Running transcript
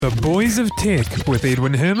The Boys of Tech with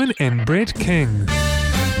Edwin Herman and Brett King.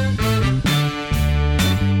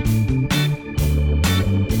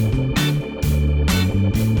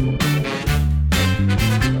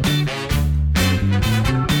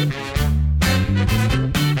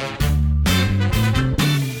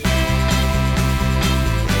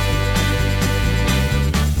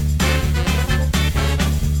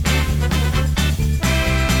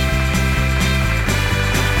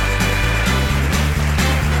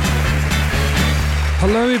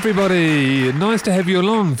 Hello everybody, nice to have you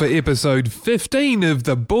along for episode 15 of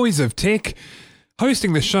The Boys of Tech.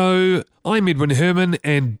 Hosting the show, I'm Edwin Herman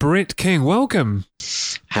and Brett King. Welcome.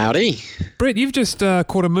 Howdy. Brett, you've just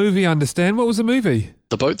caught a movie, I understand. What was the movie?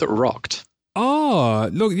 The Boat That Rocked. Oh,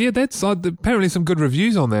 look, yeah, that's apparently some good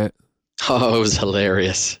reviews on that. Oh, it was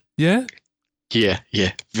hilarious. Yeah? Yeah.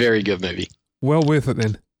 Very good movie. Well worth it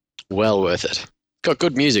then. Well worth it. Got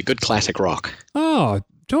good music, good classic rock. Oh,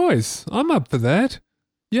 Joyce, I'm up for that.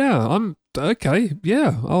 Yeah, I'm okay.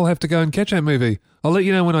 Yeah, I'll have to go and catch that movie. I'll let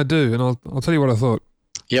you know when I do, and I'll tell you what I thought.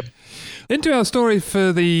 Yep. Into our story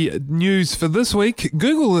for the news for this week,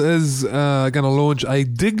 Google is going to launch a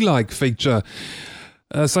dig-like feature.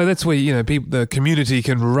 So that's where, you know, the community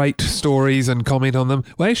can rate stories and comment on them.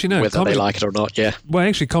 Well, actually, no. Whether they like it or not, yeah. Well,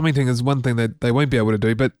 actually, commenting is one thing that they won't be able to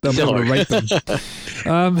do, but they'll be able to rate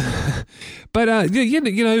them. But,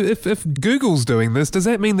 you know, if Google's doing this, does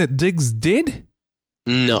that mean that Dig's dead?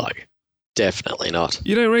 No, definitely not.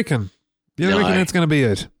 You don't reckon? You don't reckon that's going to be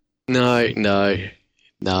it? No.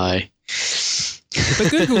 But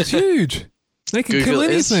Google's huge. They can Google kill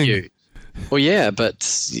anything. is huge. Well, yeah, but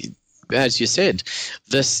as you said,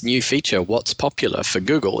 this new feature, what's popular for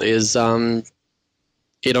Google, is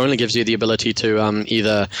it only gives you the ability to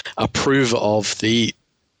either approve of the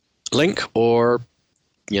link or,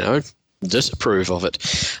 you know, disapprove of it.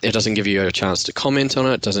 It doesn't give you a chance to comment on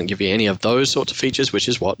it, doesn't give you any of those sorts of features, which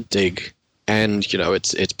is what Dig and, you know,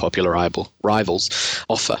 its popular rivals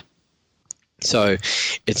offer. So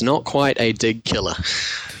it's not quite a Dig killer.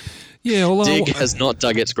 Yeah, although Dig has not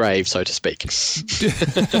dug its grave, so to speak.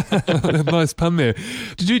 Nice pun there.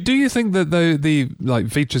 Do you think that the like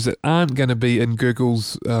features that aren't going to be in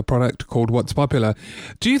Google's product called What's Popular,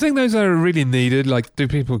 do you think those are really needed? Like, do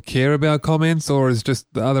people care about comments, or is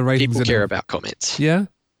just the other ratings? People care about comments. Yeah?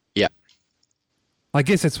 Yeah. I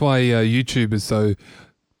guess that's why YouTube is so...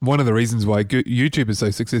 One of the reasons why YouTube is so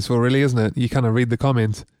successful, really, isn't it? You kind of read the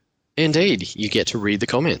comments. Indeed. You get to read the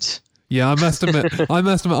comments. Yeah, I must admit, I'm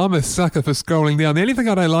a sucker for scrolling down. The only thing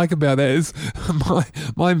I don't like about that is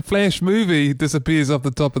my Flash movie disappears off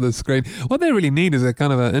the top of the screen. What they really need is a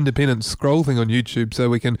kind of an independent scroll thing on YouTube so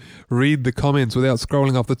we can read the comments without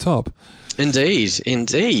scrolling off the top. Indeed.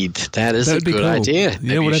 That is a good idea.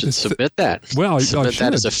 Maybe you should submit that. Well, submit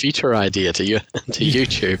that as a feature idea to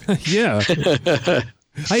YouTube. Yeah.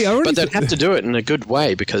 Hey, but they'd have to do it in a good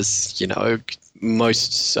way because, you know,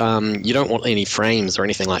 most you don't want any frames or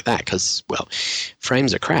anything like that because, well,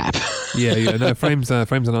 frames are crap. Yeah, no, frames are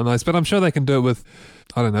not nice, but I'm sure they can do it with,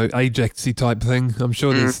 I don't know, Ajax-y type thing. I'm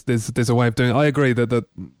sure there's a way of doing it. I agree that the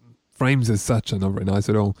frames as such are not very nice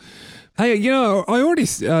at all. Hey, you know, I already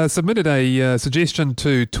submitted a suggestion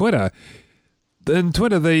to Twitter. In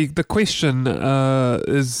Twitter, the question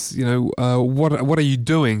is, you know, what are you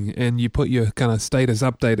doing? And you put your kind of status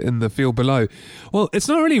update in the field below. Well, it's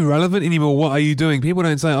not really relevant anymore. What are you doing? People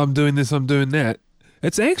don't say, I'm doing this, I'm doing that.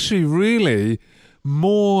 It's actually really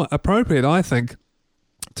more appropriate, I think,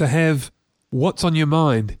 to have what's on your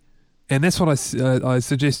mind. And that's what I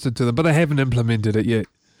suggested to them, but they haven't implemented it yet.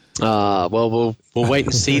 Well, we'll wait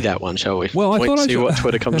and see that one, shall we? Well, wait and see what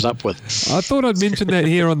Twitter comes up with. I thought I'd mention that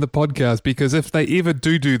here on the podcast because if they ever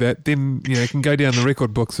do that, then, you know, it can go down the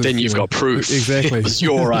record books. Then you've got proof. Exactly. It was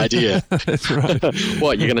your idea. That's right.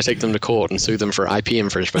 What, you're going to take them to court and sue them for IP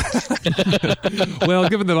infringement? Well,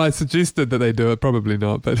 given that I suggested that they do it, probably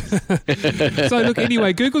not. But so, look,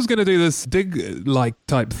 anyway, Google's going to do this dig-like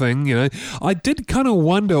type thing, you know. I did kind of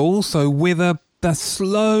wonder also whether they're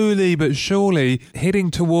slowly but surely heading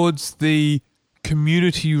towards the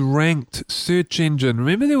community ranked search engine.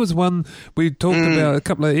 Remember there was one we talked about a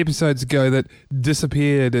couple of episodes ago that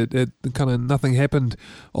disappeared. It kind of nothing happened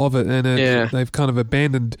of it, and they've kind of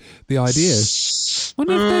abandoned the idea. I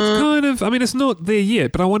wonder if that's kind of... I mean, it's not there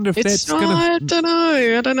yet, but I wonder if that's going to... I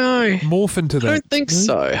don't know. Morph into that. I don't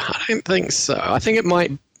think so. I think it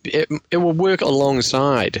might... It will work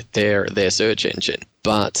alongside their search engine,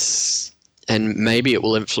 but... And maybe it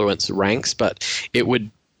will influence ranks, but it would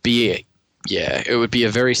be a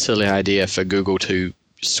very silly idea for Google to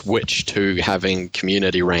switch to having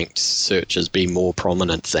community ranked searches be more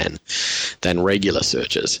prominent than regular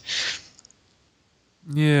searches.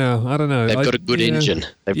 Yeah, I don't know. They've got a good engine.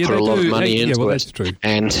 They've put a lot of money into well, it. That's true.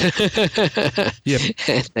 And, Yep.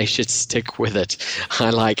 and they should stick with it. I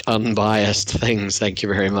like unbiased things. Thank you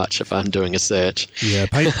very much if I'm doing a search. Yeah,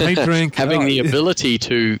 PageRank. Having the ability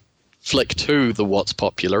to flick to the what's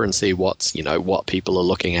popular and see what people are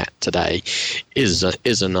looking at today is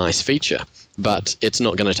a nice feature. But it's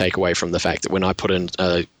not going to take away from the fact that when I put in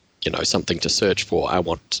something to search for, I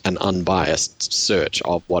want an unbiased search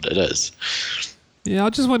of what it is. Yeah,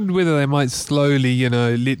 I just wondered whether they might slowly,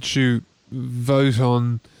 let you vote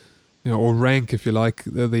on, or rank, if you like,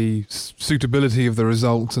 the suitability of the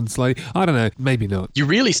results and slowly. I don't know, maybe not. You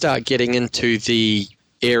really start getting into the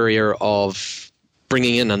area of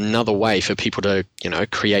bringing in another way for people to,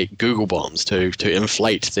 create Google bombs, to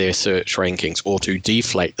inflate their search rankings or to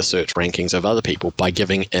deflate the search rankings of other people by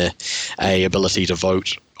giving a ability to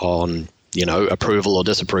vote on, approval or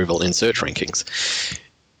disapproval in search rankings.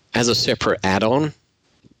 As a separate add-on,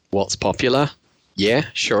 what's popular? Yeah,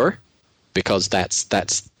 sure, because that's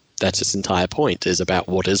its entire point, is about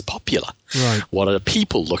what is popular. Right. What are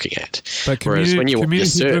people looking at? But whereas when you want your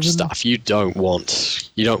search driven stuff, you don't want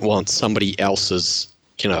somebody else's,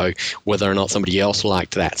 whether or not somebody else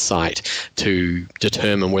liked that site to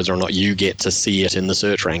determine whether or not you get to see it in the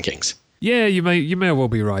search rankings. Yeah, you may well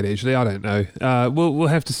be right. Actually, I don't know. We'll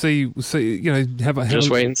have to see. Just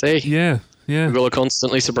wait and see. Yeah. Google are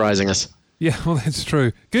constantly surprising us. Yeah, well, that's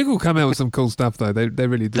true. Google come out with some cool stuff, though. They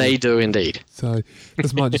really do. They do indeed. So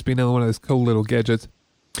this might just be another one of those cool little gadgets.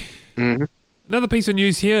 Mm-hmm. Another piece of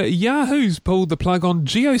news here. Yahoo's pulled the plug on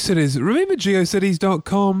GeoCities. Remember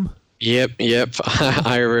geocities.com? Yep.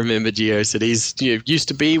 I remember GeoCities. It used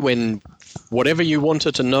to be when whatever you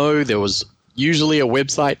wanted to know, there was usually a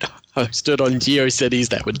website hosted on GeoCities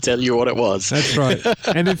that would tell you what it was. That's right.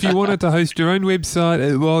 And if you wanted to host your own website,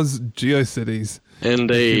 it was GeoCities.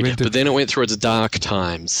 Indeed. But then it went through its dark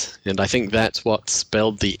times. And I think that's what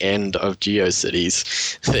spelled the end of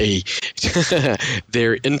GeoCities.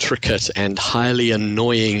 Their intricate and highly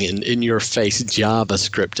annoying and in-your-face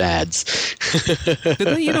JavaScript ads.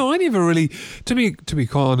 I never really, to be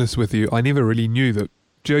quite honest with you, I never really knew that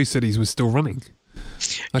GeoCities was still running.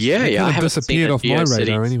 It I disappeared off my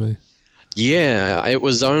radar anyway. Yeah, it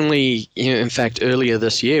was only, in fact, earlier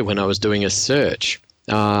this year when I was doing a search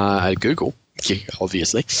at Google. Yeah,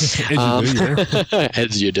 obviously.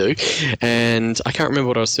 As you do. And I can't remember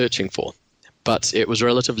what I was searching for, but it was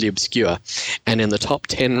relatively obscure. And in the top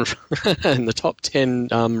 10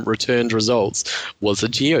 returned results was a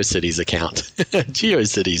GeoCities account,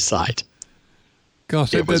 GeoCities site.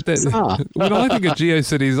 Gosh, when I think of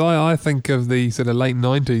GeoCities, I think of the sort of late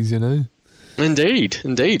 90s,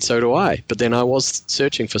 Indeed, so do I. But then I was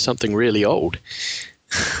searching for something really old.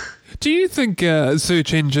 Do you think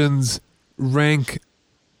search engines rank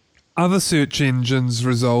other search engines'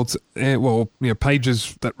 results,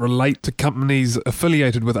 pages that relate to companies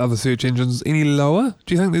affiliated with other search engines any lower?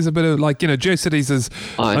 Do you think there's a bit of GeoCities is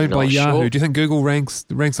owned by Yahoo? Do you think Google ranks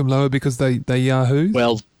them lower because they Yahoo?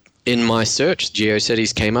 Well, in my search,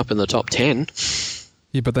 GeoCities came up in the top 10.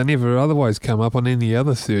 Yeah, but they never otherwise come up on any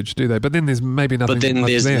other search, do they? But then there's maybe nothing. But then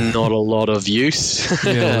there's there. Not a lot of use.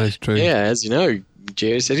 Yeah, that's true. Yeah, as you know,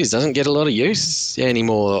 GeoCities doesn't get a lot of use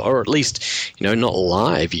anymore, or at least, not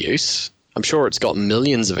live use. I'm sure it's got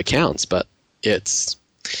millions of accounts, but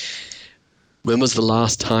when was the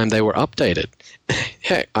last time they were updated?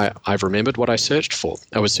 Heck, I've remembered what I searched for.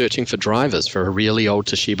 I was searching for drivers for a really old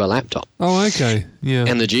Toshiba laptop. Oh, okay, yeah.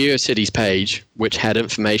 And the GeoCities page, which had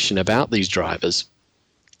information about these drivers,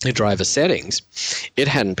 the driver settings, it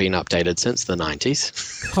hadn't been updated since the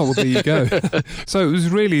 90s. Oh, well, there you go. So it was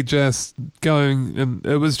really just going, and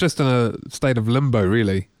it was just in a state of limbo,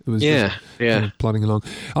 really. It was just plodding along.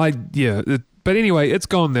 But anyway, it's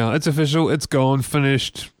gone now. It's official. It's gone.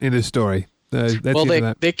 Finished. End of story.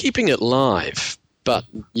 They're keeping it live, but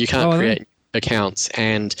you can't create accounts,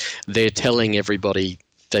 and they're telling everybody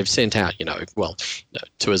they've sent out,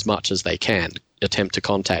 to as much as they can, attempt to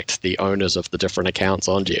contact the owners of the different accounts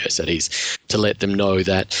on GeoCities to let them know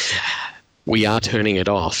that we are turning it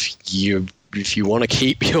off. If you want to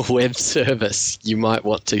keep your web service, you might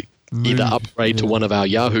want to either upgrade to one of our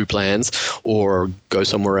Yahoo plans or go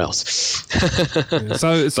somewhere else.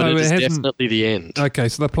 So but it is definitely the end. Okay,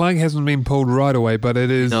 so the plug hasn't been pulled right away, but it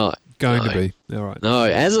is going to be. All right. No,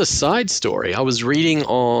 as a side story, I was reading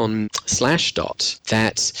on Slashdot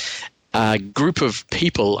that a group of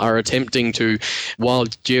people are attempting to, while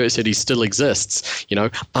GeoCities still exists,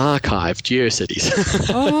 archive GeoCities.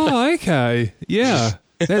 Oh, okay. Yeah.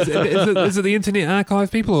 Is it the Internet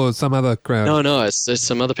Archive people or some other crowd? No, it's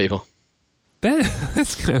some other people.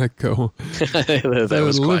 That's kind of cool. that they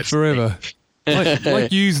was would quite live forever.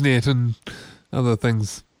 like Usenet and other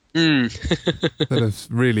things that have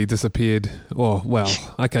really disappeared. Or, well,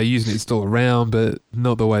 okay, Usenet's still around, but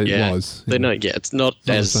not the way it was. They're not, it's not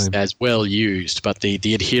as well used, but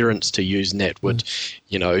the adherents to Usenet would,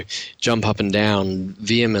 jump up and down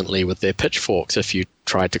vehemently with their pitchforks if you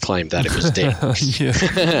tried to claim that it was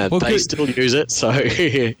dead. Well, they still use it, so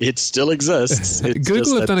it still exists. It's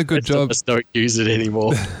Google have done a good job. Just don't use it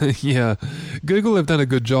anymore. Yeah, Google have done a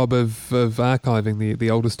good job of archiving the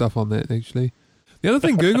older stuff on that, actually. The other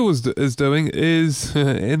thing Google is doing is,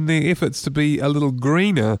 in their efforts to be a little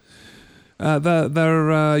greener,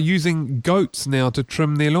 they're using goats now to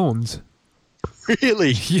trim their lawns.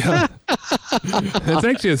 Really? Yeah. It's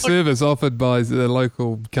actually a service offered by the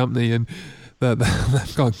local company, and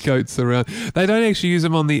they've got goats around. They don't actually use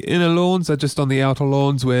them on the inner lawns; they're just on the outer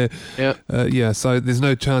lawns where, so there's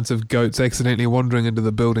no chance of goats accidentally wandering into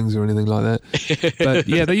the buildings or anything like that. But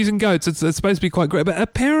yeah, they're using goats. It's supposed to be quite great. But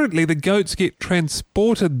apparently the goats get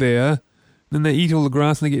transported there, then they eat all the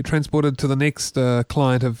grass and they get transported to the next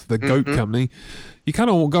client of the goat company. You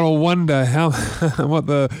kind of got to wonder what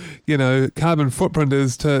the carbon footprint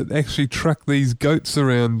is to actually truck these goats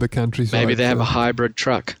around the countryside. Maybe they have a hybrid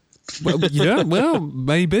truck. Well,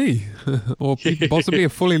 maybe, or possibly a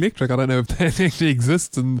full electric. I don't know if that actually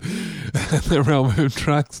exists in the realm of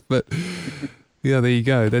trucks, but yeah, there you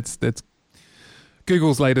go. That's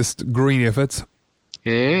Google's latest green efforts.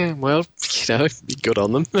 Yeah, well, good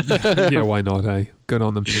on them. Yeah, why not? Eh, good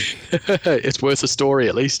on them. It's worth a story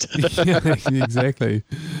at least. Yeah, exactly.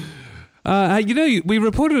 We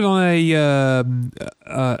reported on an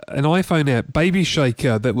iPhone app, Baby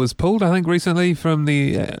Shaker, that was pulled, I think, recently from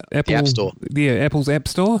the Apple App Store. Yeah, Apple's App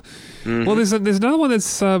Store. Mm-hmm. Well, there's another one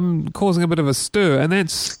that's causing a bit of a stir, and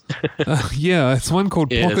that's it's one called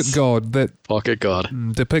Pocket God that Pocket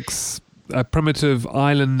God depicts a primitive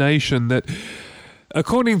island nation that,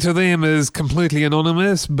 according to them, is completely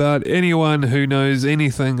anonymous, but anyone who knows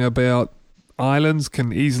anything about islands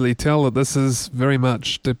can easily tell that this is very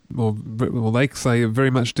much, they say it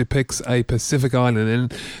very much depicts a Pacific island.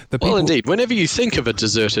 And well, indeed, whenever you think of a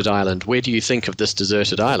deserted island, where do you think of this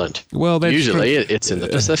deserted island? Well, that's usually it's in the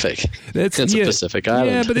Pacific. It's a Pacific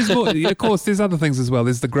island. Yeah, but there's more. Of course, there's other things as well.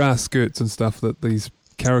 There's the grass skirts and stuff that these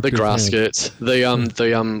characters. The grass skirts.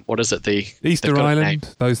 The what is it? The Easter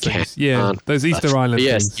Island. Those things. Yeah, those Easter Island.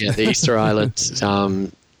 Yes, things. The Easter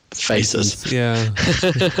Island. Faces. Yeah.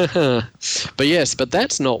 But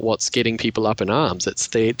that's not what's getting people up in arms. It's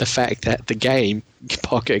the fact that the game,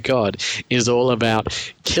 Pocket God, is all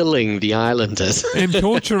about killing the islanders. And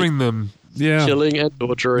torturing them. Yeah. Killing and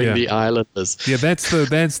torturing the islanders. Yeah, that's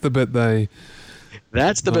the bit they...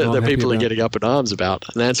 That's the bit that people are getting up in arms about.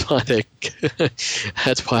 And that's why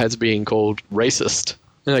that's why it's being called racist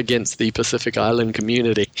against the Pacific Island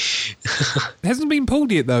community. It hasn't been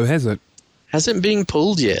pulled yet, though, has it? Hasn't been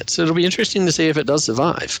pulled yet, so it'll be interesting to see if it does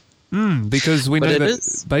survive. Because we know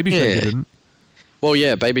that Baby Shaker didn't. Well,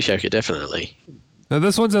 yeah, Baby Shaker definitely. Now,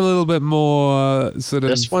 this one's a little bit more sort of...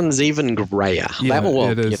 This one's even grayer. Yeah,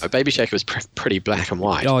 it is. Baby Shaker was pretty black and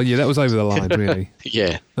white. Oh, yeah, that was over the line, really.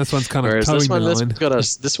 Yeah. This one's kind of towing the line.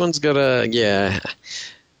 This one's got a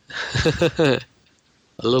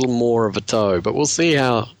a little more of a toe, but we'll see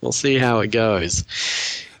how it goes.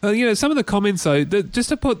 Some of the comments, though, just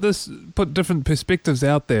to put different perspectives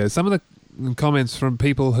out there, some of the comments from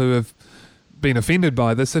people who have been offended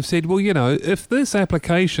by this have said, well, if this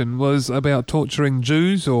application was about torturing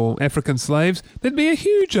Jews or African slaves, there'd be a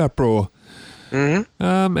huge uproar. Mm-hmm.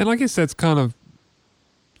 And I guess that's kind of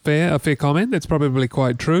a fair comment. That's probably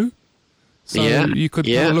quite true. So you could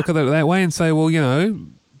kind of look at it that way and say, well,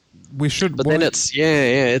 we should. But then it's in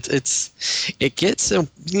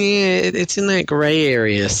that grey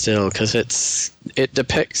area still, because it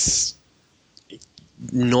depicts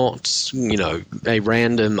not a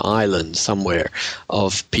random island somewhere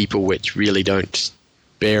of people which really don't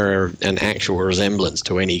bear an actual resemblance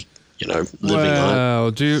to any living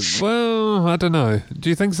island. I don't know. Do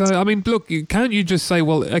you think so? I mean, look, can't you just say,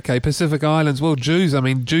 well, okay, Pacific Islands, well, Jews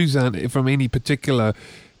aren't from any particular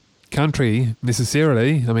country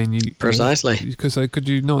necessarily. I mean, precisely. Because could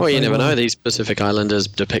you not? Well, you never know. These Pacific Islanders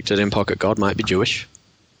depicted in Pocket God might be Jewish.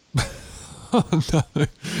 Oh no,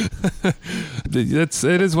 it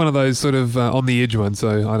is one of those sort of on the edge ones.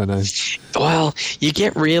 So I don't know. Well, you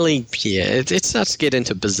get really it starts to get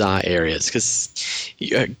into bizarre areas, because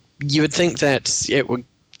you would think that it would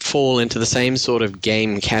fall into the same sort of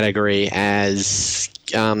game category as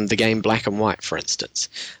the game Black and White, for instance.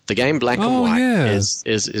 The game Black and White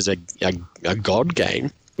is a God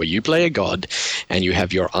game where you play a god and you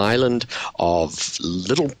have your island of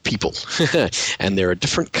little people. And there are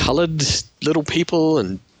different colored little people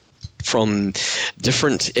and from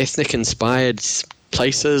different ethnic-inspired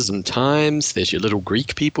places and times. There's your little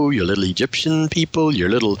Greek people, your little Egyptian people, your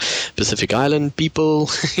little Pacific Island people,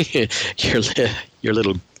 your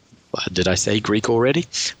little, did I say Greek already?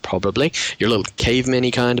 Probably. Your little caveman-y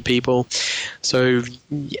kind of people. So,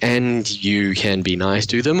 and you can be nice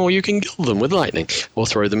to them, or you can kill them with lightning, or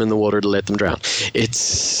throw them in the water to let them drown.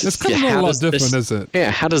 It's kind of a lot different, is it?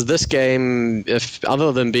 Yeah, how does this game, if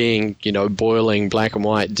other than being, boiling black and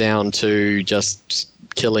white down to just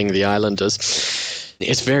killing the islanders,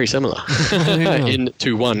 it's very similar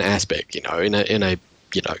to one aspect, in a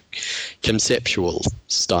conceptual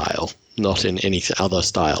style, not in any other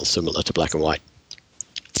style similar to black and white.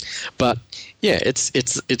 But yeah,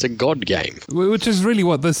 it's a god game, which is really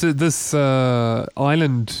what this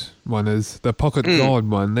island one is, the pocket god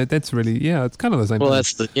one. That's really, it's kind of the same. Well,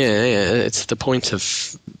 thing. It's the point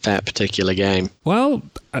of that particular game. Well,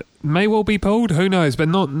 may well be pulled. Who knows? But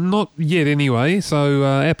not yet anyway. So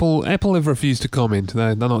Apple have refused to comment.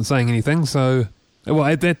 They're not saying anything. So.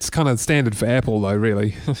 Well, that's kind of standard for Apple, though.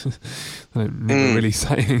 Really, they don't never really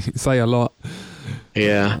say a lot.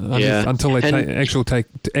 Yeah, until they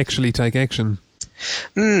actually take action.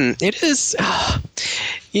 It is.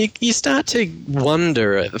 You start to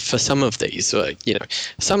wonder for some of these.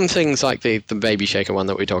 Some things like the Baby Shaker one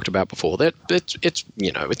that we talked about before. That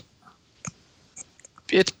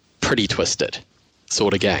it's pretty twisted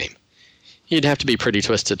sort of game. You'd have to be pretty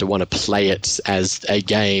twisted to want to play it as a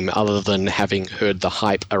game, other than having heard the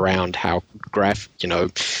hype around how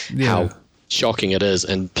how shocking it is,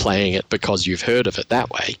 and playing it because you've heard of it that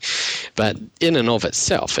way. But in and of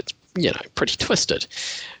itself, it's pretty twisted.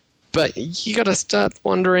 But you got to start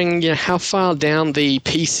wondering, how far down the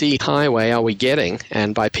PC highway are we getting?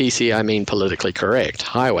 And by PC, I mean politically correct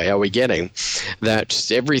highway are we getting? That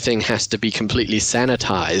everything has to be completely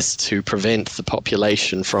sanitized to prevent the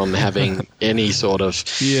population from having any sort of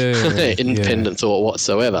independent thought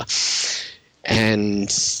whatsoever. And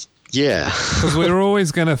because we're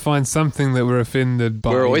always going to find something that we're offended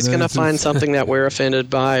by. We're always going to find something that we're offended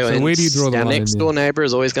by. So where do you draw the line? Our next door neighbor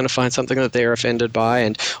is always going to find something that they're offended by,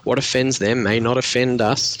 and what offends them may not offend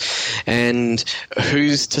us. And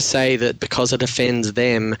who's to say that because it offends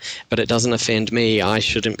them, but it doesn't offend me, I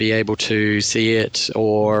shouldn't be able to see it,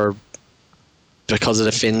 or because it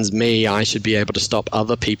offends me, I should be able to stop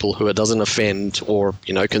other people who it doesn't offend or,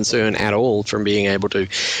 concern at all from being able to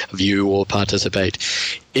view or participate.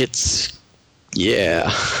 It's, we're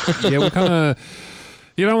kind of,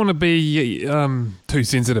 you don't want to be too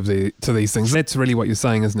sensitive to these things. That's really what you're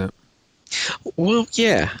saying, isn't it? Well,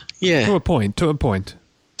 yeah. To a point. To a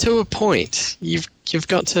point. You've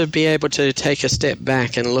got to be able to take a step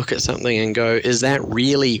back and look at something and go, is that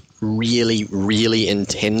really, really, really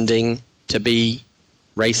intending to be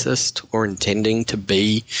racist, or intending to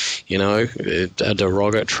be, a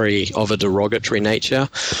derogatory nature?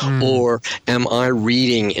 Or am I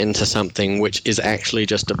reading into something which is actually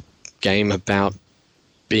just a game about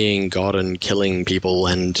being God and killing people,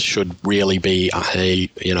 and should really be an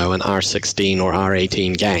R16 or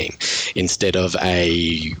R18 game instead of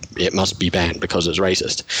it must be banned because it's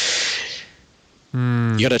racist?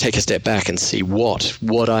 You got to take a step back and see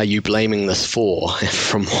what are you blaming this for,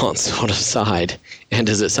 from what sort of side, and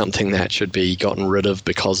is it something that should be gotten rid of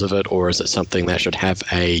because of it, or is it something that should have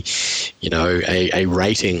a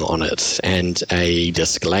rating on it and a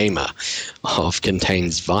disclaimer of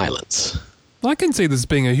contains violence? I can see this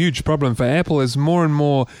being a huge problem for Apple as more and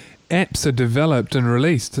more apps are developed and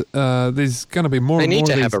released. There's going to be more. They and more need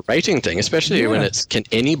to have a rating thing, especially when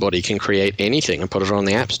anybody can create anything and put it on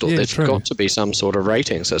the App Store. There's got to be some sort of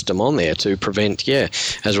rating system on there to prevent,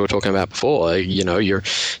 as we were talking about before, your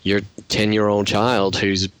 10-year-old child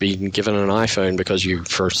who's been given an iPhone because you,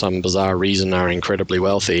 for some bizarre reason, are incredibly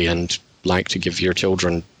wealthy and like to give your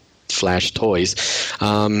children Flash toys,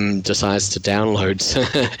 decides to download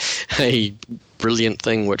a brilliant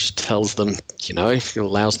thing which tells them,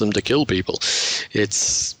 allows them to kill people.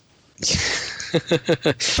 There's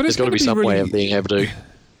got to be some way of being able to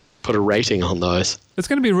put a rating on those. It's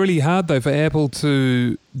going to be really hard, though, for Apple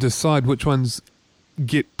to decide which ones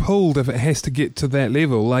get pulled if it has to get to that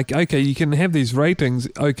level. Like, okay, you can have these ratings,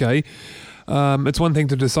 okay. It's one thing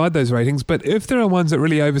to decide those ratings, but if there are ones that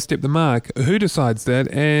really overstep the mark, who decides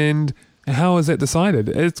that, and how is that decided?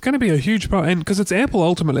 It's going to be a huge problem, and because it's Apple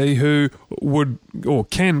ultimately who would or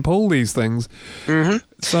can pull these things. Mm-hmm.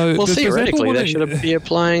 So, theoretically, they should be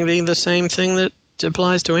applying the same thing that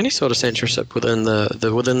applies to any sort of censorship within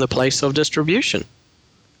the place of distribution.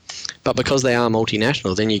 But because they are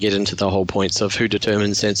multinational, then you get into the whole points of who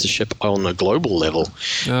determines censorship on a global level,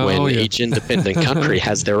 when each independent country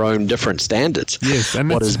has their own different standards. Yes, and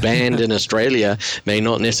what is banned in Australia may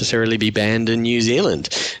not necessarily be banned in New Zealand,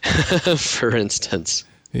 for instance.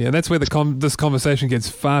 Yeah, that's where this conversation gets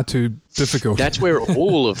far too difficult. That's where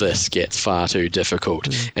all of this gets far too difficult.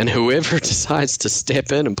 And whoever decides to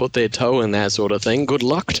step in and put their toe in that sort of thing, good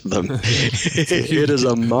luck to them. It is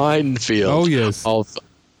a minefield of,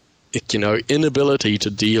 inability to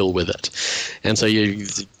deal with it. And so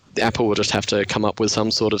Apple will just have to come up with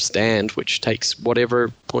some sort of stand which takes whatever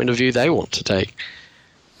point of view they want to take.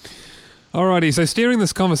 Alrighty, so steering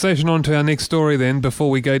this conversation on to our next story then, before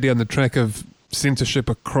we go down the track of censorship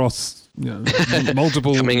across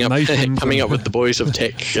multiple nations. Coming up with the boys of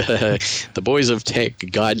tech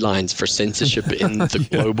guidelines for censorship in the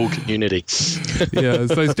global community.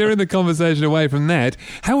 So steering the conversation away from that,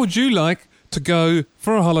 how would you like to go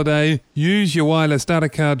for a holiday, use your wireless data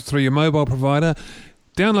card through your mobile provider,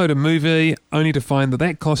 download a movie, only to find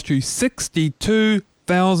that cost you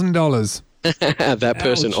 $62,000? That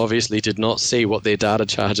person obviously did not see what their data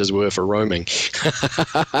charges were for roaming.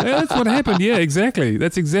 That's what happened. Yeah, exactly.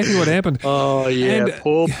 That's exactly what happened. Oh, yeah. And,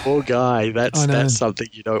 poor guy. That's something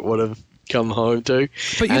you don't want to come home to.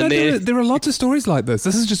 But there are lots of stories like this.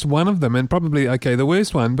 This is just one of them, and probably, the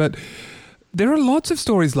worst one. But there are lots of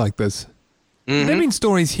stories like this. Mm-hmm. There have been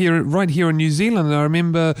stories right here in New Zealand. I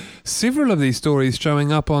remember several of these stories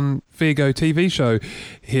showing up on Fairgo TV show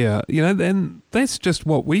here. And that's just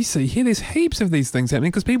what we see here. There's heaps of these things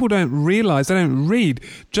happening because people don't realise, they don't read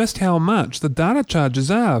just how much the data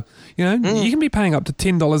charges are. You can be paying up to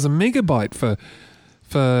 $10 a megabyte for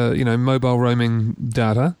mobile roaming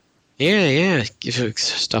data. Yeah.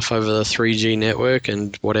 Stuff over the 3G network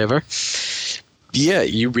and whatever. Yeah,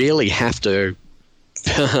 you really have to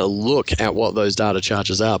look at what those data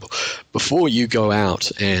charges are before you go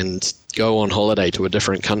out and go on holiday to a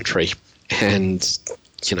different country and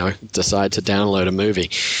decide to download a movie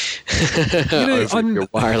over your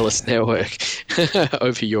wireless network,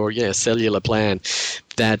 over your cellular plan.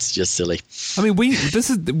 That's just silly. I mean,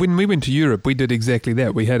 when we went to Europe, we did exactly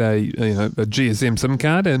that. We had a GSM SIM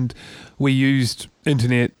card and we used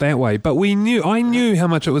internet that way. But I knew how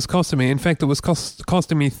much it was costing me. In fact, it was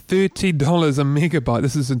costing me $30 a megabyte.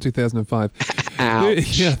 This is in 2005.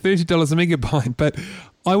 Ouch. Yeah, $30 a megabyte. But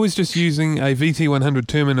I was just using a VT100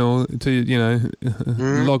 terminal to,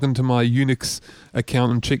 log into my Unix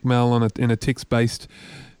account and check mail in a text-based,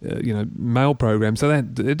 mail program. So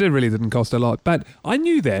that it really didn't cost a lot. But I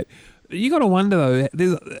knew that. You got to wonder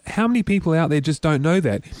though, how many people out there just don't know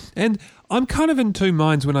that. And I'm kind of in two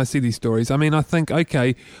minds when I see these stories. I mean, I think,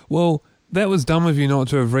 okay, well, that was dumb of you not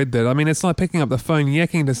to have read that. I mean, it's like picking up the phone,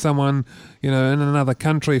 yakking to someone, in another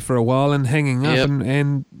country for a while and hanging up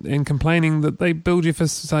and complaining that they billed you for,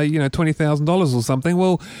 say, $20,000 or something.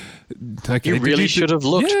 Well, okay, you really should have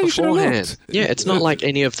looked beforehand. Looked. Yeah, it's not like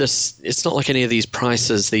any of this. It's not like any of these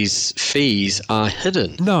prices, these fees are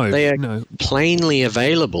hidden. No, they are plainly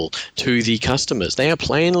available to the customers. They are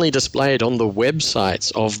plainly displayed on the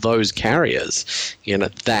websites of those carriers.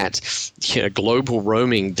 That global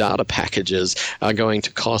roaming data packages are going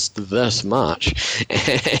to cost this much,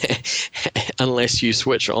 unless you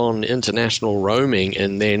switch on international roaming,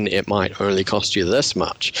 and then it might only cost you this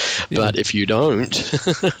much. Yeah. But if you don't.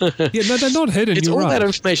 Yeah, no, they're not hidden. It's You're all right. That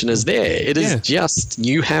information is there. It is just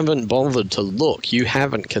you haven't bothered to look. You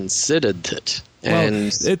haven't considered it.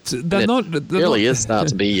 And really is start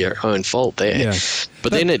to be your own fault there. Yeah.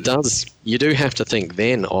 But then it does. You do have to think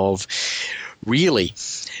then of, really,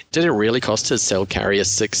 did it really cost his cell carrier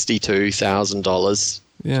 $62,000?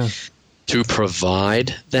 Yeah. To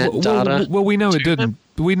provide that data? Well, we know it didn't.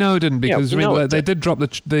 We know it didn't because they did drop the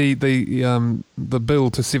bill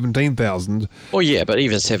to $17,000. Well, yeah, but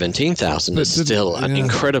even $17,000 is still an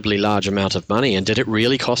incredibly large amount of money. And did it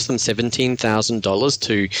really cost them $17,000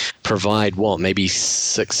 to provide maybe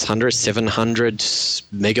 600, 700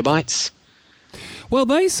 megabytes? Well,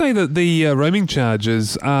 they say that the roaming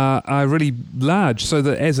charges are really large, so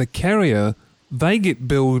that as a carrier, they get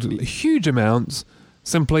billed huge amounts.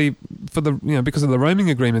 Simply for because of the roaming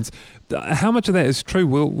agreements. How much of that is true,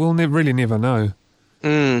 we'll really never know.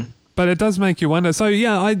 But it does make you wonder. So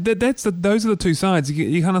those are the two sides.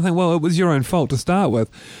 You kind of think, well, it was your own fault to start with.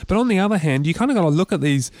 But on the other hand, you kind of got to look at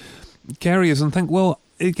these carriers and think, well,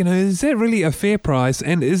 is that really a fair price?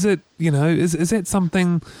 And is it, is that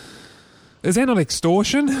something? Is that not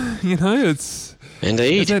extortion? It's.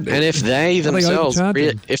 Indeed. And if they themselves,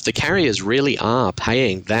 if the carriers really are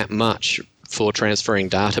paying that much for transferring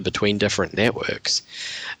data between different networks,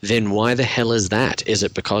 then why the hell is that? Is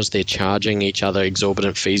it because they're charging each other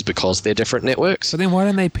exorbitant fees because they're different networks? So then why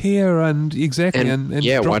don't they pair and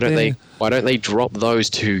why don't they drop those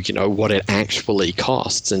to what it actually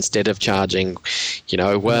costs instead of charging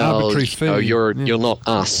you're not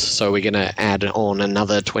us, so we're going to add on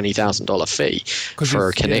another $20,000 fee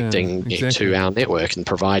for connecting to our network and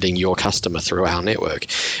providing your customer through our network.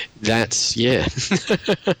 That's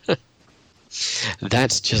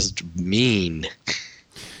that's just mean.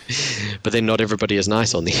 But then not everybody is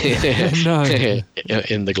nice on the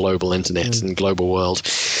in the global internet and global world.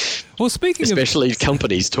 Well, especially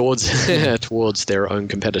companies towards their own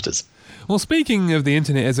competitors. Well, speaking of the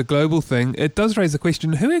internet as a global thing, it does raise the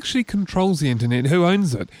question: who actually controls the internet? Who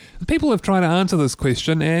owns it? People have tried to answer this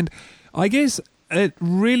question, and I guess it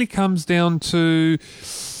really comes down to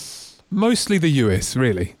mostly the US,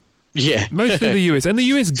 really. Yeah, mostly the US and the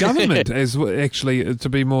US government, as actually to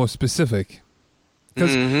be more specific.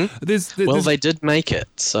 Because they did make it,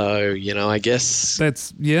 so I guess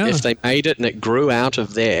if they made it and it grew out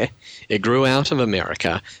of there, it grew out of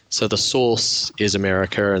America. So the source is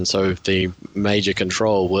America, and so the major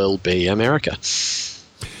control will be America.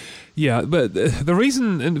 Yeah, but the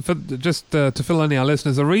reason, to fill in our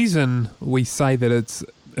listeners, the reason we say that it's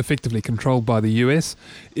effectively controlled by the US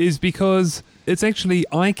is because it's actually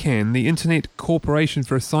ICANN, the Internet Corporation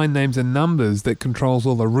for Assigned Names and Numbers, that controls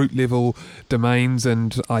all the root level domains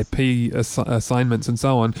and IP assignments and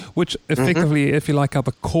so on, which effectively, if you like, are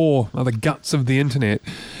the guts of the internet.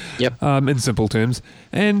 Yep. In simple terms.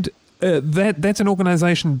 And that's an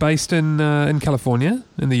organization based in California,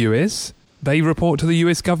 in the US. They report to the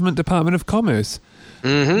US Government Department of Commerce.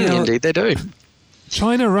 Indeed they do.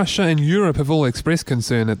 China, Russia, and Europe have all expressed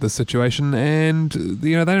concern at this situation, and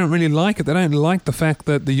they don't really like it. They don't like the fact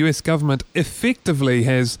that the US government effectively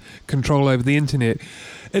has control over the internet.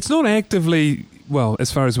 It's not actively, well, as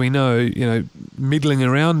far as we know, meddling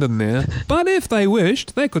around in there. But if they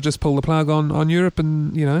wished, they could just pull the plug on Europe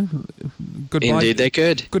and, goodbye. Indeed they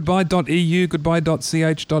could. Goodbye.eu,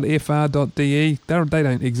 goodbye.ch.fr.de. They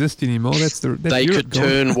don't exist anymore. They could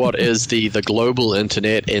turn what is the global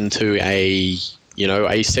internet into a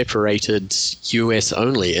separated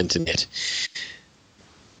US-only internet,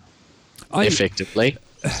 effectively.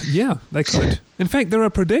 Yeah, they could. In fact, there are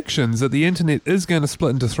predictions that the internet is going to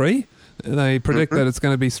split into three. They predict that it's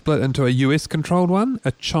going to be split into a US-controlled one,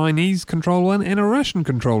 a Chinese-controlled one, and a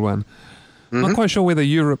Russian-controlled one. I'm not quite sure whether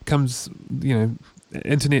Europe comes,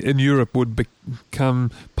 internet in Europe would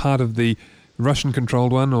become part of the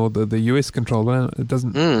Russian-controlled one or the US-controlled one. It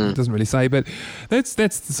doesn't really say, but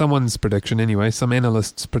that's someone's prediction anyway, some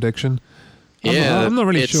analyst's prediction. I'm not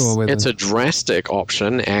really sure whether it's a drastic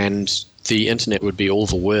option, and the internet would be all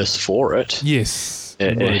the worse for it. Yes,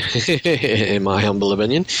 in my humble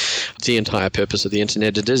opinion. The entire purpose of the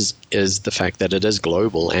internet is the fact that it is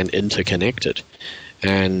global and interconnected,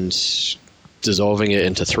 and dissolving it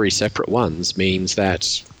into three separate ones means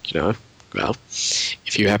that well,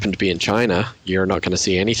 if you happen to be in China, you're not going to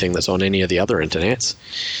see anything that's on any of the other internets.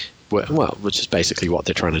 Well, which is basically what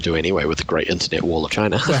they're trying to do anyway with the Great Internet Wall of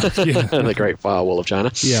China, the Great Firewall of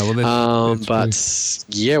China. Yeah, well, that's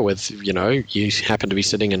you happen to be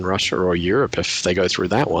sitting in Russia or Europe. If they go through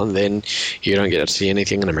that one, then you don't get to see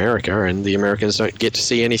anything in America, and the Americans don't get to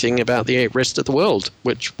see anything about the rest of the world,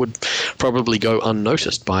 which would probably go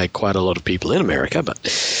unnoticed by quite a lot of people in America, but.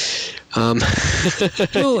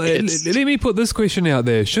 Well, let me put this question out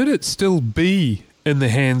there. Should it still be in the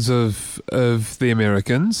hands of the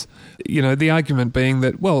Americans? The argument being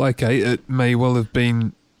that, well, okay, it may well have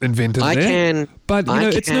been invented but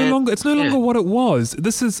it's no longer what it was.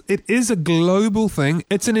 It is a global thing.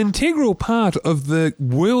 It's an integral part of the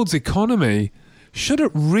world's economy. Should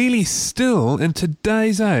it really still, in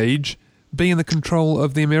today's age, be in the control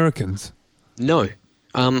of the Americans? No.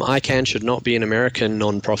 ICANN should not be an American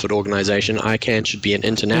non-profit organization. ICANN should be an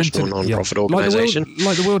international non-profit organization.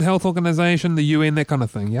 Like the World Health Organization, the UN, that kind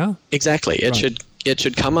of thing, yeah? Exactly. It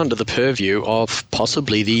should come under the purview of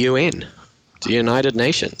possibly the UN, the United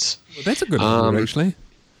Nations. Well, that's a good idea, actually.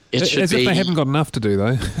 If they haven't got enough to do,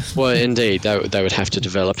 though. Well, indeed. They would have to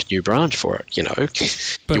develop a new branch for it,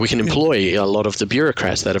 But we can employ a lot of the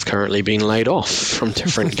bureaucrats that have currently been laid off from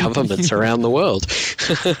different governments around the world.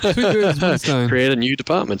 Create a new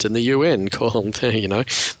department in the UN called,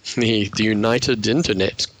 the United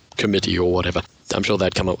Internet Committee or whatever. I'm sure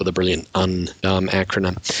they'd come up with a brilliant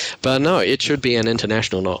acronym. But no, it should be an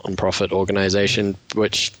international non-profit organization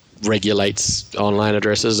which regulates online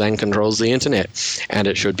addresses and controls the internet, and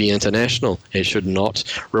it should be international. It should not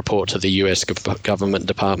report to the US government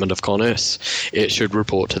Department of Commerce. It should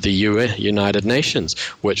report to the United Nations,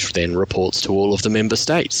 which then reports to all of the member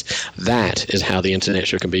states. That is how the internet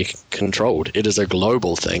should be controlled. It is a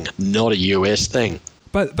global thing, not a US thing.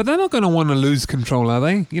 But they're not going to want to lose control, are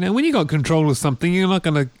they? You know, when you got control of something, you're not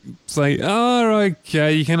going to say, "Oh,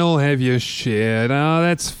 okay, you can all have your share. Oh,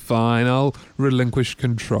 that's fine. I'll relinquish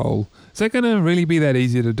control." Is that going to really be that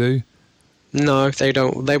easy to do? No, they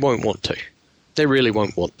don't. They won't want to. They really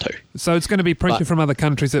won't want to. So it's going to be pressure from other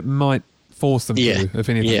countries that might force them to, if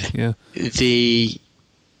anything. Yeah.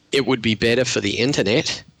 It would be better for the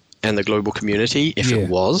internet and the global community if it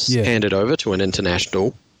was handed over to an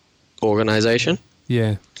international organization.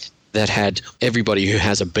 Yeah. That had everybody who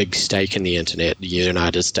has a big stake in the internet, the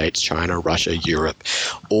United States, China, Russia, Europe,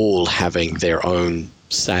 all having their own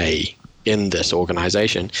say in this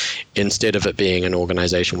organization, instead of it being an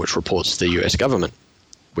organization which reports to the US government,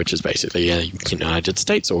 which is basically a United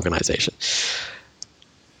States organization.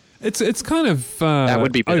 It's kind of that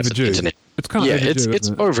would be better overdue. For the internet. It's kind of overdue. It's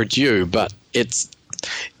overdue, but it's,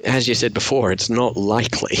 as you said before, it's not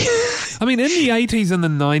likely. I mean, in the 80s and the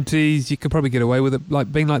 90s, you could probably get away with it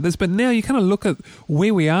like being like this, but now you kind of look at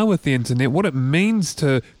where we are with the internet, what it means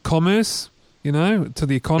to commerce, you know, to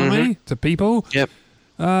the economy, to people. Yep.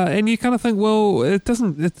 And you kind of think, well, it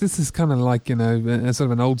doesn't. This is kind of like, you know, a sort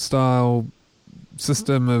of an old style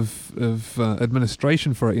system of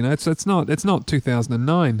administration for it. You know, it's not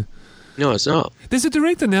 2009. No, it's not. There's a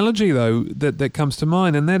direct analogy though that comes to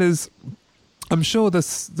mind, and that is, I'm sure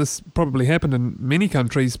this probably happened in many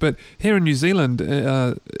countries, but here in New Zealand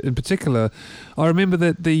in particular, I remember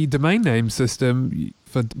that the domain name system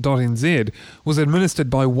for .nz was administered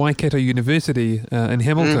by Waikato University in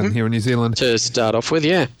Hamilton here in New Zealand. To start off with,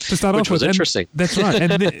 yeah. Which was interesting. That's right.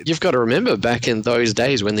 And you've got to remember, back in those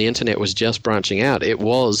days when the internet was just branching out, it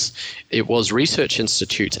was research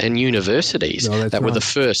institutes and universities that were the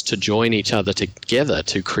first to join each other together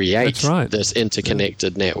to create this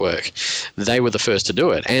interconnected network. They were the first to do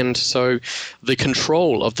it. And so the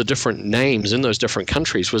control of the different names in those different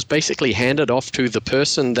countries was basically handed off to the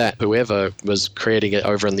person that whoever was creating it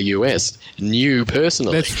over in the US knew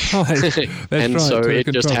personally. That's right. So it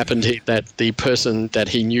just happened that the person that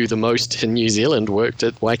he knew the most in New Zealand worked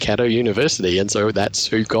at Waikato University, and so that's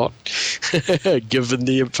who got given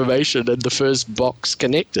the information and the first box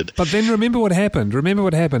connected. But then remember what happened.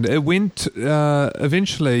 It went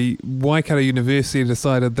eventually. Waikato University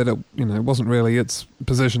decided that it wasn't really its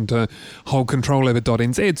position to hold control over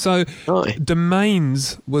 .nz. So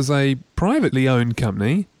Domains was a privately owned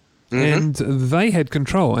company. And they had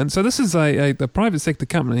control. And so this is a private sector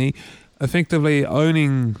company effectively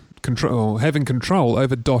having control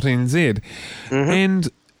over .nz. And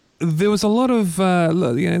there was a lot of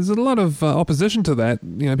opposition to that.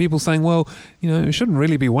 You know, people saying, well, it shouldn't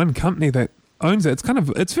really be one company that owns it.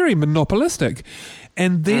 It's very monopolistic.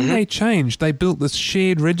 And then they changed. They built this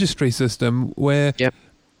shared registry system where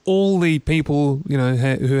all the people who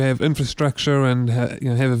have infrastructure and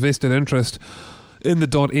have a vested interest in the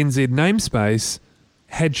 .nz namespace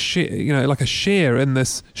had like a share in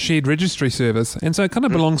this shared registry service, and so it kind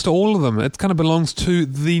of belongs to all of them. It kind of belongs to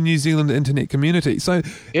the New Zealand internet community. So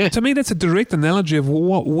to me, that's a direct analogy of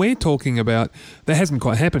what we're talking about. That hasn't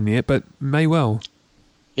quite happened yet, but may well.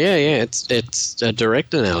 Yeah, it's a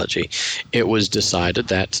direct analogy. It was decided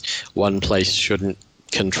that one place shouldn't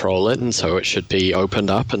control it, and so it should be opened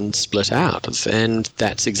up and split out, and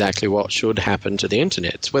that's exactly what should happen to the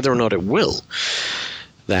internet. It's whether or not it will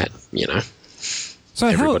that so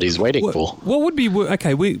everybody's waiting for. What would be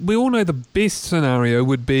okay? We all know the best scenario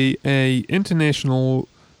would be a international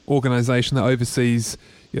organization that oversees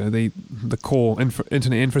the core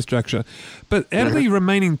internet infrastructure, but out of the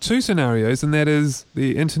remaining two scenarios, and that is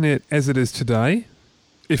the internet as it is today,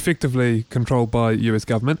 effectively controlled by US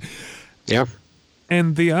government. Yeah.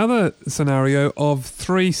 And the other scenario of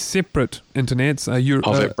three separate internets,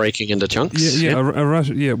 it breaking into chunks.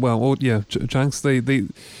 Chunks. The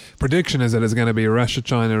prediction is that it's going to be Russia,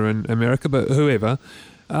 China, and America, but whoever.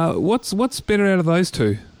 What's better out of those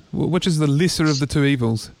two? Which is the lesser of the two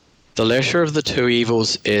evils? The lesser of the two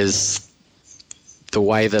evils is the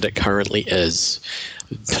way that it currently is,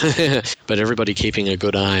 but everybody keeping a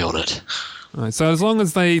good eye on it. Right, so as long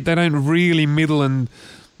as they don't really meddle and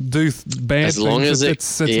do bad as long things,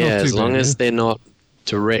 as they're not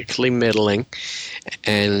directly meddling,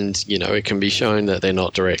 and it can be shown that they're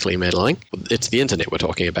not directly meddling. It's the internet we're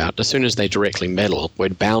talking about. As soon as they directly meddle, we're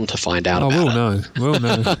bound to find out about it. We'll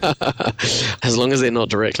know. As long as they're not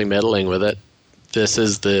directly meddling with it, this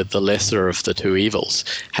is the lesser of the two evils.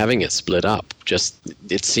 Having it split up,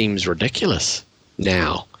 it seems ridiculous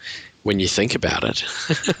now when you think about it.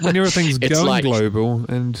 When everything's It's going like- global,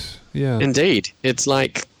 and yeah. Indeed. It's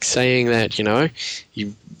like saying that,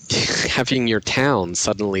 you having your town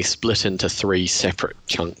suddenly split into 3 separate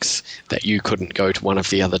chunks that you couldn't go to one of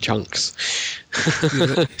the other chunks.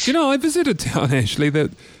 I visited a town actually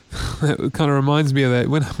that kind of reminds me of that.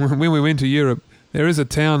 When we went to Europe, there is a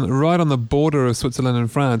town right on the border of Switzerland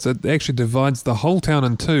and France. It actually divides the whole town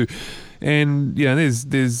in two, and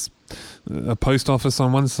there's a post office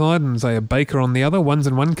on one side and say a baker on the other. One's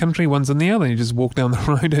in one country, one's in the other. And you just walk down the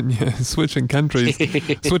road and you're switching countries,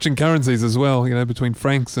 switching currencies as well. Between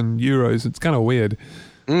francs and euros. It's kind of weird.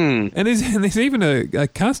 And there's even a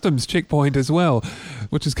customs checkpoint as well,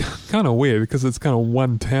 which is kind of weird because it's kind of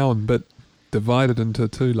one town but divided into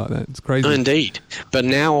two like that. It's crazy. Indeed. But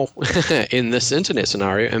now, in this internet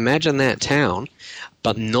scenario, imagine that town,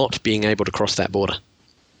 but not being able to cross that border.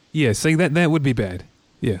 Yeah, see, that would be bad.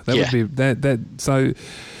 Yeah, that would be that.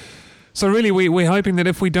 So really, we're hoping that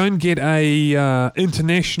if we don't get a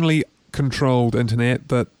internationally controlled internet,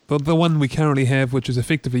 that the one we currently have, which is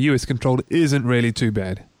effectively US controlled, isn't really too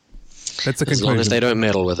bad. That's the conclusion. As long as they don't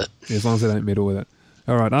meddle with it. Yeah, as long as they don't meddle with it.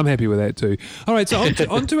 All right, I'm happy with that too. All right, so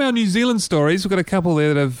on to our New Zealand stories. We've got a couple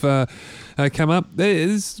there that have come up.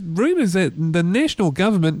 There's rumours that the national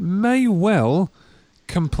government may well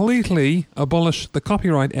completely abolish the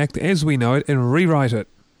Copyright Act as we know it and rewrite it.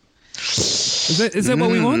 Is that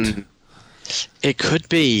what we want? It could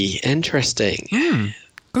be interesting.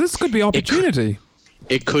 Because this could be opportunity.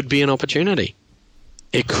 It could be an opportunity.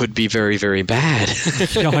 It could be very, very bad.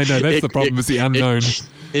 Yeah, I know. That's the problem, is the unknown.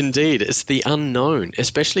 Indeed. It's the unknown,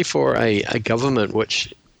 especially for a government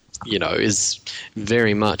which, is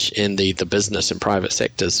very much in the business and private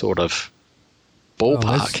sector sort of ballpark.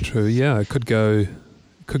 Oh, that's true. Yeah, it could go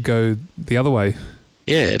the other way.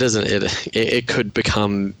 Yeah, it isn't. It could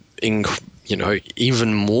become,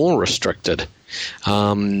 even more restricted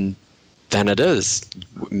than it is.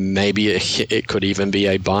 Maybe it could even be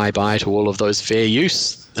a bye-bye to all of those fair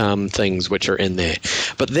use things which are in there.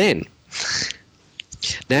 But then,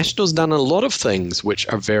 National's done a lot of things which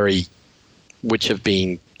have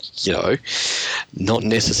been, not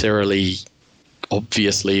necessarily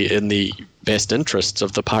obviously in the best interests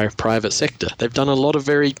of the private sector. They've done a lot of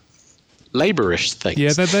very labourish things.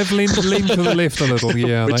 Yeah, they've leaned to the left a little.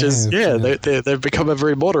 Yeah, they've become a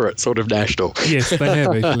very moderate sort of National. Yes, they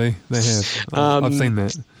have actually. They have. I've seen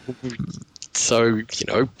that. So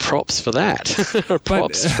props for that.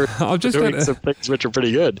 Props for doing some things which are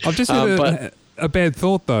pretty good. I've just had a bad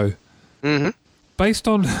thought though. Mm-hmm. Based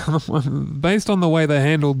on the way they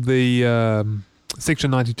handled the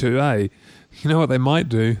Section 92A. You know what they might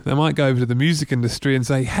do? They might go over to the music industry and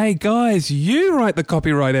say, "Hey guys, you write the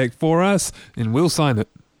Copyright Act for us, and we'll sign it."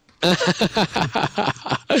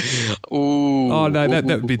 Ooh. Oh no, that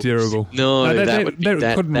would be terrible. No, that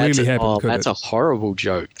couldn't really happen. Oh, that's a horrible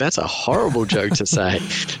joke. That's a horrible joke to say.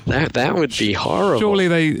 That would be horrible. Surely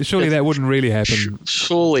that wouldn't really happen.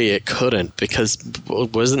 Surely it couldn't, because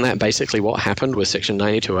wasn't that basically what happened with Section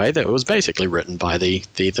 92A? That it was basically written by the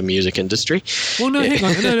music industry. Well, no, hang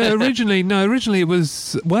on. No, originally it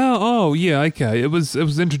was. Well, oh yeah, okay. It was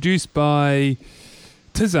introduced by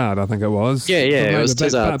Tizard, I think it was. Yeah, it was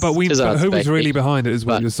Tizard. But who was really behind it is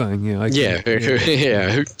what you're saying. Yeah,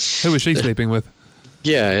 okay. Who was she sleeping with?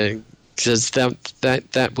 Yeah, because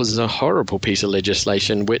that was a horrible piece of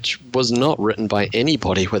legislation which was not written by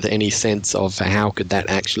anybody with any sense of how could that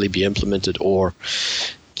actually be implemented or,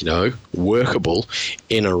 workable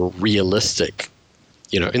in a realistic,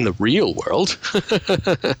 in the real world.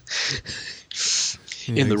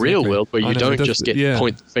 Yeah, in the real world, where you don't just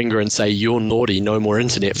point the finger and say you're naughty, no more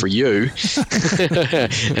internet for you,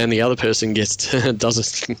 and the other person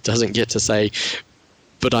doesn't get to say,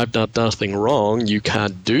 but I've done nothing wrong, you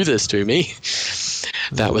can't do this to me.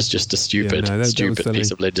 That was just a stupid piece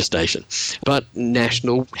of legislation. But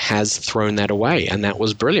National has thrown that away, and that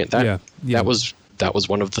was brilliant. That was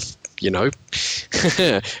one of the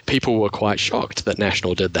people were quite shocked that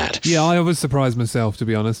National did that. Yeah, I was surprised myself, to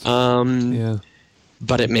be honest.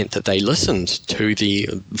 But it meant that they listened to the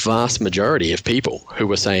vast majority of people who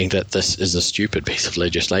were saying that this is a stupid piece of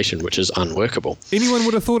legislation which is unworkable. Anyone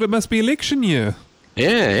would have thought it must be election year. Yeah,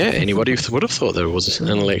 anybody would have thought there was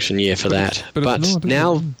an election year for that. But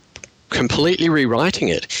now, completely rewriting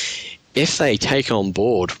it, if they take on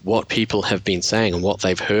board what people have been saying and what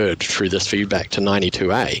they've heard through this feedback to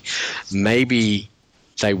 92A, maybe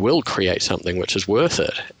they will create something which is worth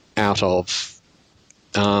it out of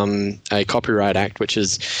a Copyright Act which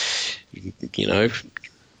is,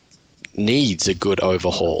 needs a good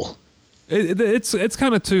overhaul. It's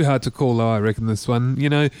kind of too hard to call, though. I reckon this one.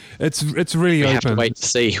 It's really we open. have to wait to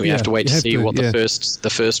see. We have to wait to see what the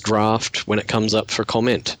first draft when it comes up for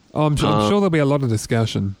comment. Oh, I'm sure there'll be a lot of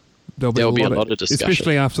discussion. There'll be a lot of discussion,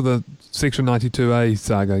 especially after the Section 92A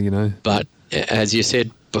saga. But as you said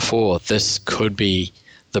before, this could be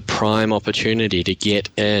the prime opportunity to get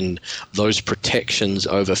in those protections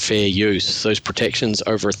over fair use, those protections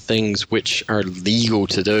over things which are legal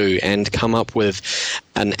to do, and come up with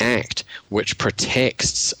an act which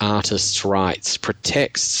protects artists' rights,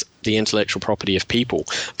 protects the intellectual property of people,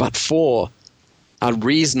 but for a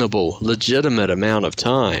reasonable, legitimate amount of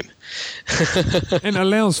time. And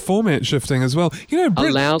allows format shifting as well.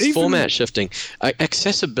 Allows format shifting.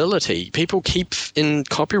 Accessibility. People keep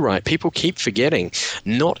forgetting.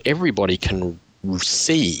 Not everybody can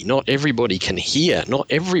see. Not everybody can hear. Not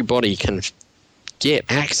everybody can get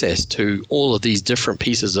access to all of these different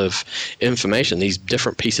pieces of information, these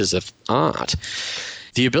different pieces of art.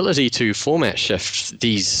 The ability to format shift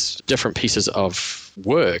these different pieces of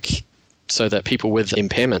work so that people with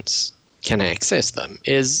impairments can access them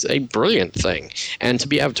is a brilliant thing. And to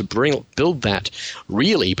be able to build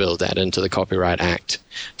that into the Copyright Act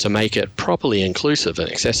to make it properly inclusive and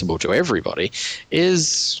accessible to everybody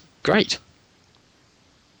is great.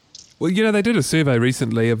 Well, they did a survey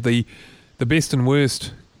recently of the best and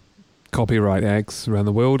worst copyright acts around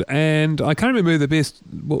the world, and I can't remember who the best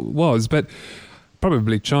was, but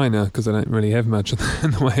probably China, because I don't really have much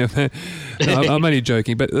in the way of that. No, I'm only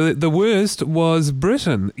joking. But the worst was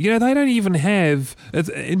Britain. They don't even have...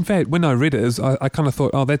 in fact, when I read it, I kind of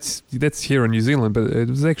thought, that's here in New Zealand, but it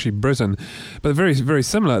was actually Britain. But very, very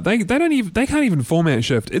similar. They can't even format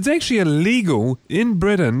shift. It's actually illegal in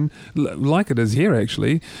Britain, like it is here,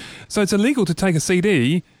 actually. So it's illegal to take a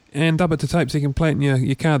CD and dub it to tape so you can play it in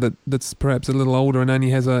your car that's perhaps a little older and only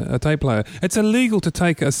has a tape player. It's illegal to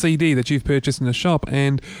take a CD that you've purchased in a shop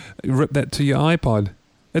and rip that to your iPod.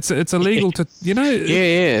 It's illegal to,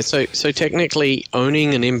 Yeah. So technically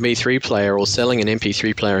owning an MP3 player or selling an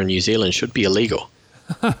MP3 player in New Zealand should be illegal.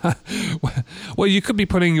 Well, you could be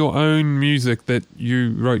putting your own music that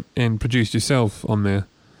you wrote and produced yourself on there.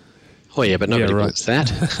 Oh, yeah, but nobody wants that.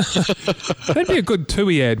 That'd be a good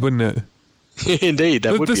TUI ad, wouldn't it? Indeed,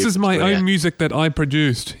 that would be. This is my own music that I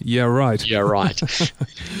produced. Yeah, right. Yeah, right.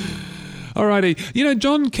 Alrighty.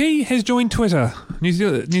 John Key has joined Twitter. New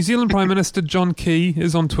Zealand Prime Minister John Key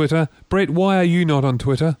is on Twitter. Brett, why are you not on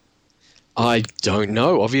Twitter? I don't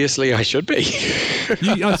know. Obviously, I should be.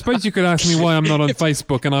 I suppose you could ask me why I'm not on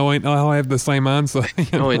Facebook, and I have the same answer.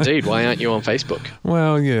 Oh, indeed. Why aren't you on Facebook?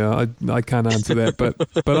 Well, yeah, I can't answer that, but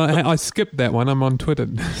I skipped that one. I'm on Twitter.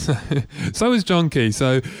 So is John Key.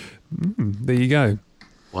 So there you go.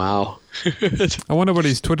 Wow. I wonder what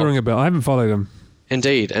he's twittering about. I haven't followed him.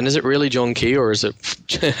 Indeed. And is it really John Key, or is it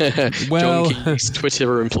John Key's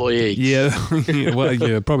Twitter employee? Yeah,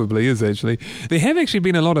 probably is, actually. There have actually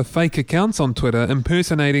been a lot of fake accounts on Twitter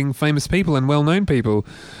impersonating famous people and well-known people.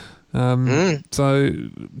 So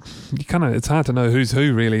it's hard to know who's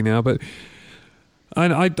who really now, but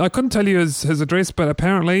I couldn't tell you his address, but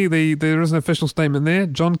apparently there is an official statement there.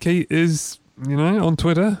 John Key is on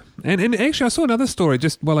Twitter. And actually, I saw another story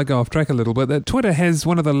just while I go off track a little bit, that Twitter has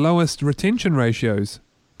one of the lowest retention ratios.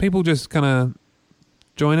 People just kind of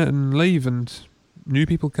join it and leave, and new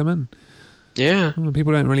people come in. Yeah.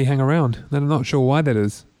 People don't really hang around. They're not sure why that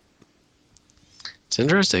is. It's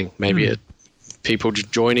interesting. Maybe people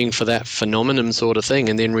joining for that phenomenon sort of thing,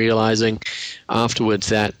 and then realizing afterwards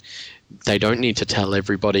that they don't need to tell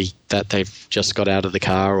everybody that they've just got out of the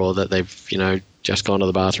car, or that they've, just gone to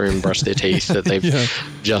the bathroom and brushed their teeth, that they've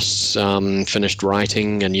just finished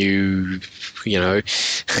writing a new,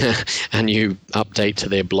 a new update to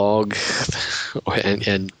their blog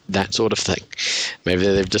and that sort of thing. Maybe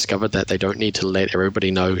they've discovered that they don't need to let everybody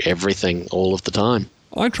know everything all of the time.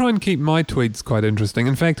 I try and keep my tweets quite interesting.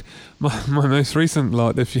 In fact, my most recent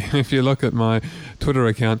lot, if you look at my Twitter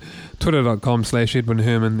account, twitter.com/Edwin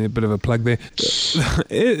Herman, a bit of a plug there.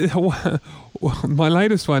 My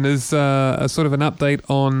latest one is a sort of an update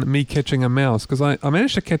on me catching a mouse, because I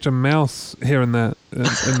managed to catch a mouse here in this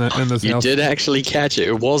house. You did actually catch it.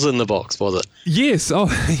 It was in the box, was it? Yes. Oh,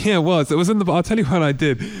 yeah, it was. It was in the. I'll tell you what I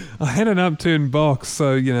did. I had an upturned box,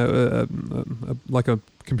 so like a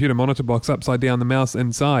computer monitor box upside down, the mouse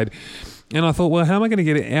inside. And I thought, well, how am I going to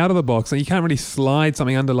get it out of the box? And you can't really slide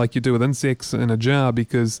something under like you do with insects in a jar,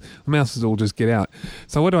 because the mouses all just get out.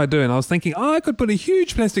 So what do I do? And I was thinking, I could put a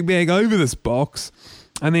huge plastic bag over this box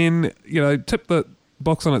and then, tip the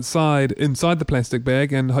box on its side inside the plastic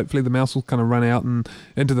bag, and hopefully the mouse will kind of run out and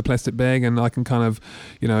into the plastic bag, and I can kind of,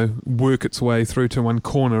 work its way through to one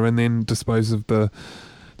corner and then dispose of the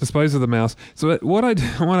mouse. So what I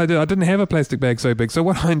did, I didn't have a plastic bag so big. So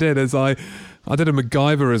what I did is I did a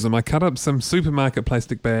MacGyverism. I cut up some supermarket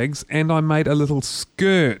plastic bags and I made a little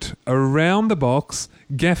skirt around the box,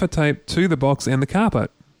 gaffer tape to the box and the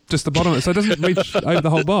carpet. Just the bottom of it, so it doesn't reach over the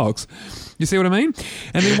whole box. You see what I mean?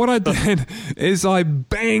 And then what I did is I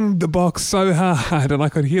banged the box so hard and I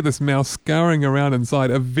could hear this mouse scurrying around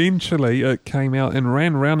inside. Eventually it came out and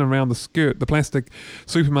ran round and round the skirt, the plastic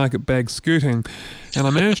supermarket bag skirting, and I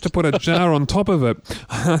managed to put a jar on top of it.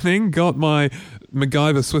 I then got my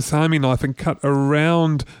MacGyver Swiss Army knife and cut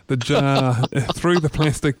around the jar through the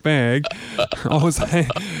plastic bag.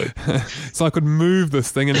 So I could move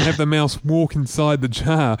this thing and have the mouse walk inside the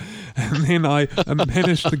jar. And then I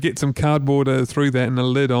managed to get some cardboard through that and a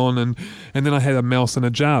lid on, and then I had a mouse in a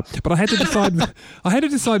jar. But I had to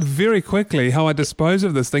decide very quickly how I dispose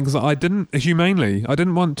of this thing, because I didn't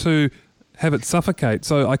want to have it suffocate,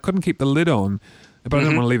 so I couldn't keep the lid on. But I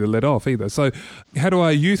didn't want to leave the lid off either. So how do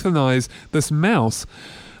I euthanize this mouse?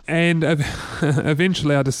 And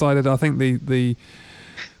eventually I decided I think the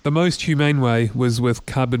most humane way was with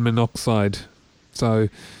carbon monoxide. So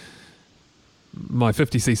my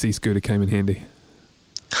 50cc scooter came in handy.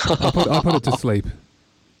 I put it to sleep.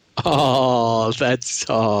 Oh, that's...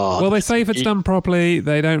 Oh, well, they say if it's done properly,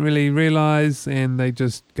 they don't really realise and they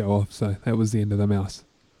just go off. So that was the end of the mouse.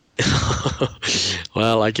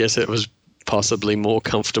 Well, I guess it was possibly more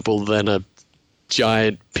comfortable than a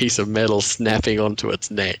giant piece of metal snapping onto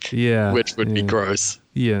its neck. Yeah, which would be gross.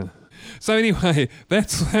 Yeah. So anyway,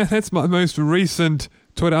 that's my most recent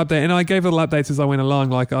Twitter update, and I gave little updates as I went along.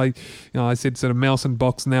 Like I said, sort of mouse in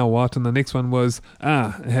box, now what? And the next one was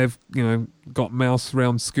have got mouse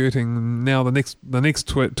round skirting. Now the next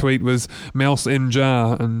tweet was mouse in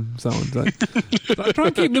jar, and so on. So I try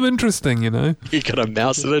and keep them interesting, You got a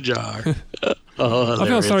mouse in a jar. I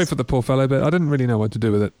felt sorry for the poor fellow, but I didn't really know what to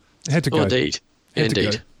do with it. I had to go.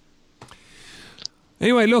 Indeed.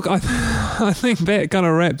 Anyway, look, I think that kind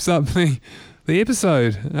of wraps up the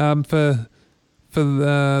episode for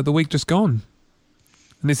the week just gone.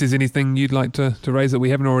 Unless there's anything you'd like to raise that we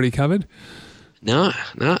haven't already covered. No,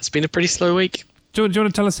 it's been a pretty slow week. Do you want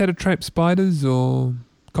to tell us how to trap spiders or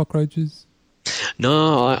cockroaches?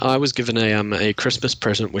 No, I was given a Christmas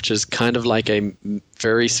present, which is kind of like a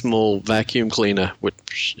very small vacuum cleaner,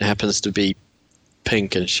 which happens to be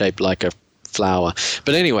pink and shaped like a flower.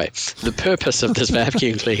 But anyway, the purpose of this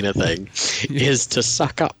vacuum cleaner thing is to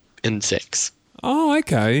suck up insects. Oh,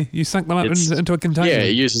 okay. You suck them up into a container. Yeah,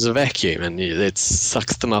 it uses a vacuum and it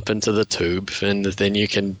sucks them up into the tube, and then you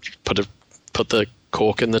can put the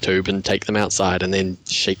cork in the tube and take them outside and then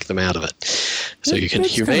shake them out of it. So you can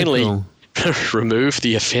humanely remove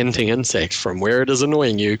the offending insect from where it is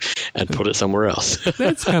annoying you and put it somewhere else.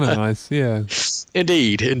 That's kind of nice, yeah.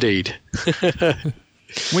 Indeed.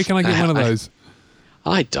 Where can I get one of those?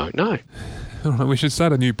 I don't know. All right, we should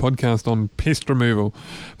start a new podcast on pest removal.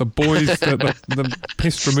 The boys, the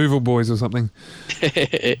pest removal boys or something.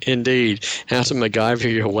 Indeed. How to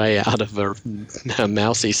MacGyver your way out of a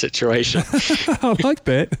mousy situation. I like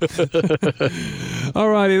that. All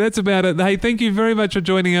righty, that's about it. Hey, thank you very much for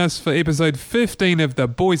joining us for episode 15 of The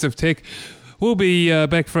Boys of Tech. We'll be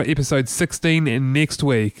back for episode 16 next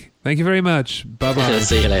week. Thank you very much. Bye-bye.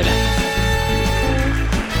 See you later.